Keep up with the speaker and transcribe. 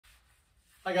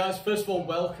Hi guys, first of all,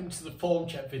 welcome to the form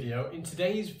check video. In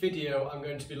today's video, I'm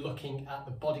going to be looking at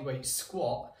the bodyweight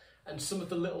squat and some of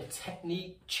the little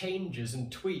technique changes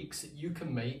and tweaks that you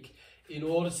can make in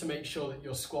order to make sure that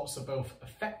your squats are both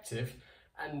effective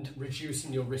and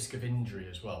reducing your risk of injury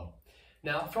as well.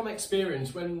 Now, from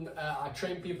experience, when I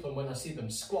train people and when I see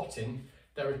them squatting,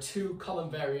 there are two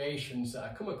common variations that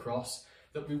I come across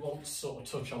that we want to sort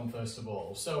of touch on first of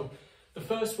all. So the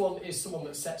first one is someone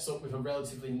that sets up with a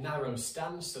relatively narrow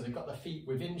stance, so they've got their feet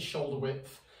within shoulder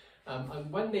width, and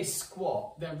when they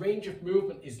squat, their range of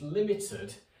movement is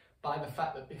limited by the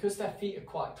fact that because their feet are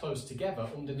quite close together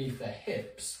underneath their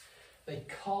hips, they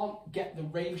can't get the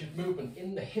range of movement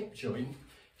in the hip joint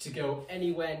to go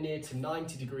anywhere near to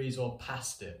 90 degrees or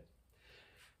past it.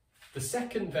 The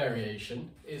second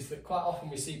variation is that quite often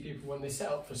we see people when they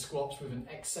set up for squats with an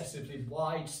excessively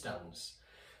wide stance.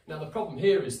 Now the problem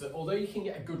here is that although you can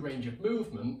get a good range of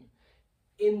movement,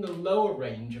 in the lower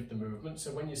range of the movement,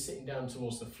 so when you're sitting down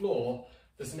towards the floor,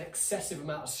 there's an excessive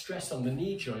amount of stress on the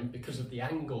knee joint because of the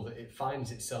angle that it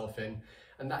finds itself in,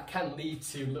 and that can lead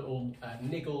to little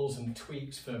niggles and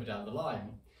tweaks further down the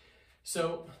line.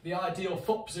 So the ideal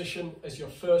foot position as your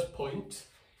first point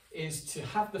is to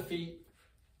have the feet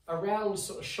around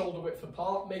sort of shoulder width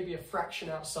apart, maybe a fraction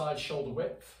outside shoulder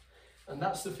width. And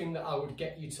that's the thing that I would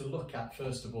get you to look at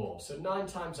first of all. So 9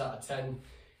 times out of 10,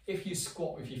 if you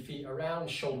squat with your feet around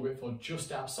shoulder width or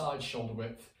just outside shoulder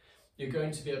width, you're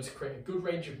going to be able to create a good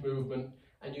range of movement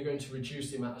and you're going to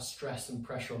reduce the amount of stress and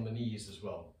pressure on the knees as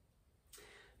well.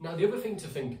 Now the other thing to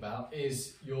think about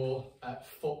is your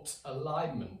foot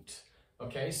alignment.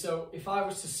 Okay, so if I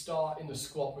was to start in the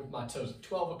squat with my toes at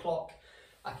 12 o'clock,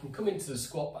 I can come into the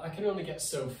squat, but I can only get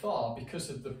so far because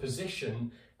of the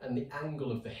position and the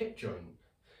angle of the hip joint.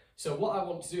 So what I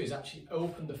want to do is actually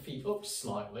open the feet up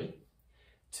slightly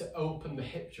to open the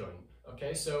hip joint.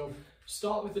 Okay, so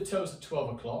start with the toes at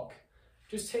 12 o'clock,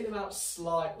 just take them out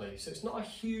slightly. So it's not a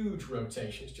huge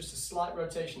rotation, it's just a slight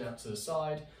rotation out to the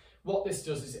side. What this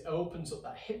does is it opens up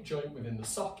that hip joint within the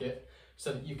socket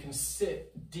so that you can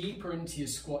sit deeper into your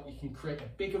squat, you can create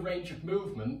a bigger range of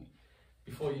movement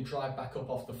before you drive back up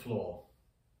off the floor.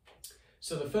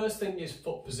 So the first thing is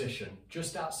foot position,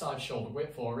 just outside shoulder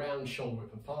width or around shoulder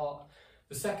width apart.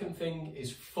 The second thing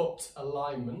is foot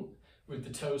alignment with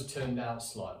the toes turned out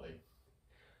slightly.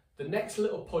 The next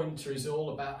little pointer is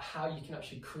all about how you can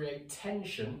actually create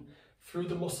tension through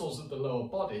the muscles of the lower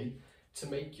body to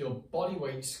make your body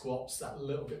weight squats that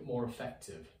little bit more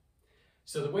effective.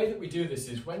 So the way that we do this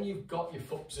is when you've got your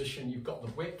foot position, you've got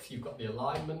the width, you've got the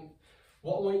alignment.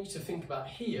 What I want you to think about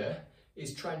here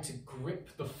is trying to grip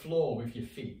the floor with your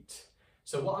feet.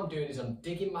 So what I'm doing is I'm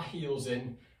digging my heels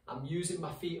in, I'm using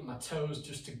my feet and my toes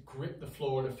just to grip the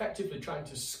floor and effectively trying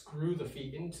to screw the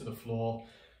feet into the floor.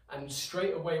 And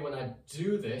straight away when I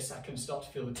do this, I can start to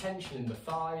feel the tension in the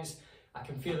thighs, I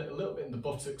can feel it a little bit in the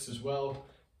buttocks as well.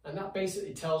 And that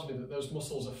basically tells me that those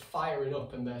muscles are firing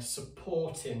up and they're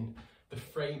supporting the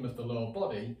frame of the lower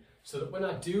body, so that when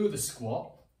I do the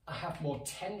squat, I have more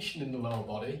tension in the lower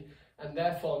body, and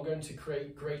therefore I'm going to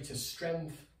create greater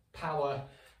strength, power,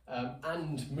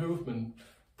 and movement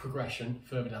progression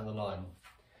further down the line.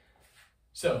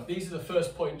 So these are the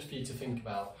first points for you to think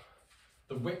about.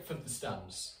 The width of the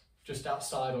stance, just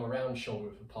outside or around shoulder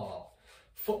width apart.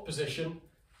 Foot position,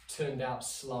 turned out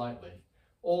slightly.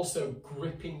 Also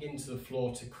gripping into the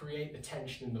floor to create the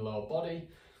tension in the lower body.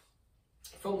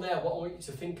 From there, what I want you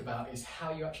to think about is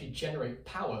how you actually generate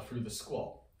power through the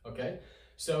squat. Okay,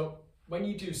 so when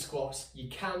you do squats, you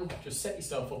can just set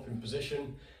yourself up in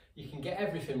position, you can get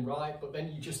everything right, but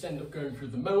then you just end up going through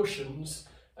the motions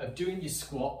of doing your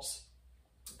squats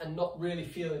and not really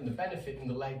feeling the benefit in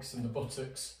the legs and the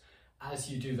buttocks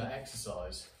as you do that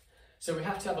exercise. So we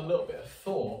have to have a little bit of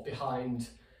thought behind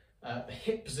the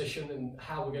hip position and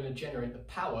how we're going to generate the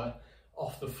power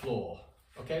off the floor.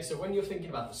 Okay, so when you're thinking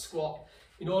about the squat,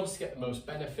 in order to get the most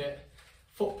benefit,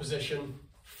 foot position,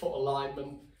 foot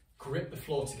alignment, grip the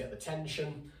floor to get the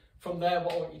tension. From there,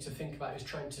 what I want you to think about is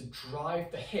trying to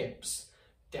drive the hips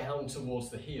down towards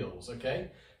the heels,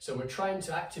 okay? So we're trying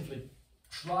to actively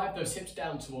drive those hips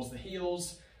down towards the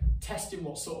heels, testing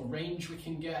what sort of range we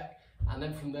can get, and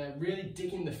then from there, really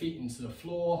digging the feet into the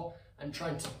floor and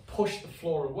trying to push the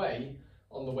floor away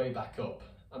on the way back up.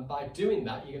 And by doing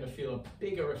that, you're going to feel a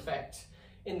bigger effect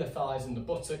in the thighs and the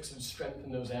buttocks and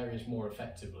strengthen those areas more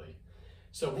effectively.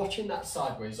 So watching that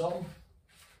sideways on,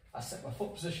 I set my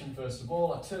foot position first of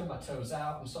all, I turn my toes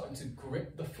out, I'm starting to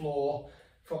grip the floor.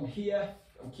 From here,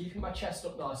 I'm keeping my chest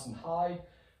up nice and high,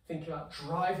 thinking about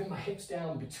driving my hips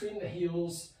down between the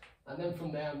heels, and then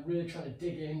from there I'm really trying to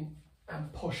dig in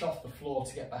and push off the floor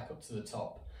to get back up to the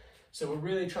top. So we're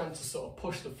really trying to sort of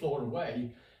push the floor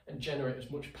away and generate as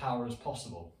much power as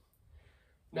possible.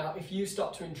 Now, if you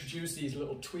start to introduce these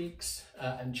little tweaks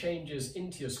and changes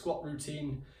into your squat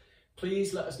routine,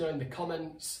 please let us know in the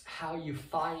comments how you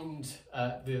find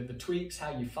the tweaks,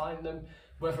 how you find them,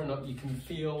 whether or not you can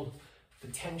feel the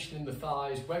tension in the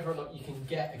thighs, whether or not you can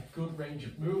get a good range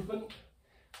of movement.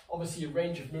 Obviously, your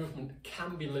range of movement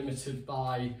can be limited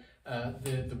by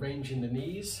the range in the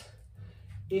knees.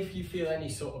 If you feel any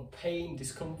sort of pain,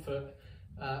 discomfort,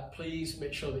 please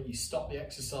make sure that you stop the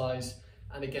exercise,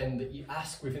 and again, that you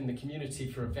ask within the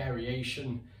community for a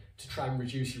variation to try and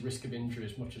reduce your risk of injury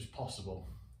as much as possible.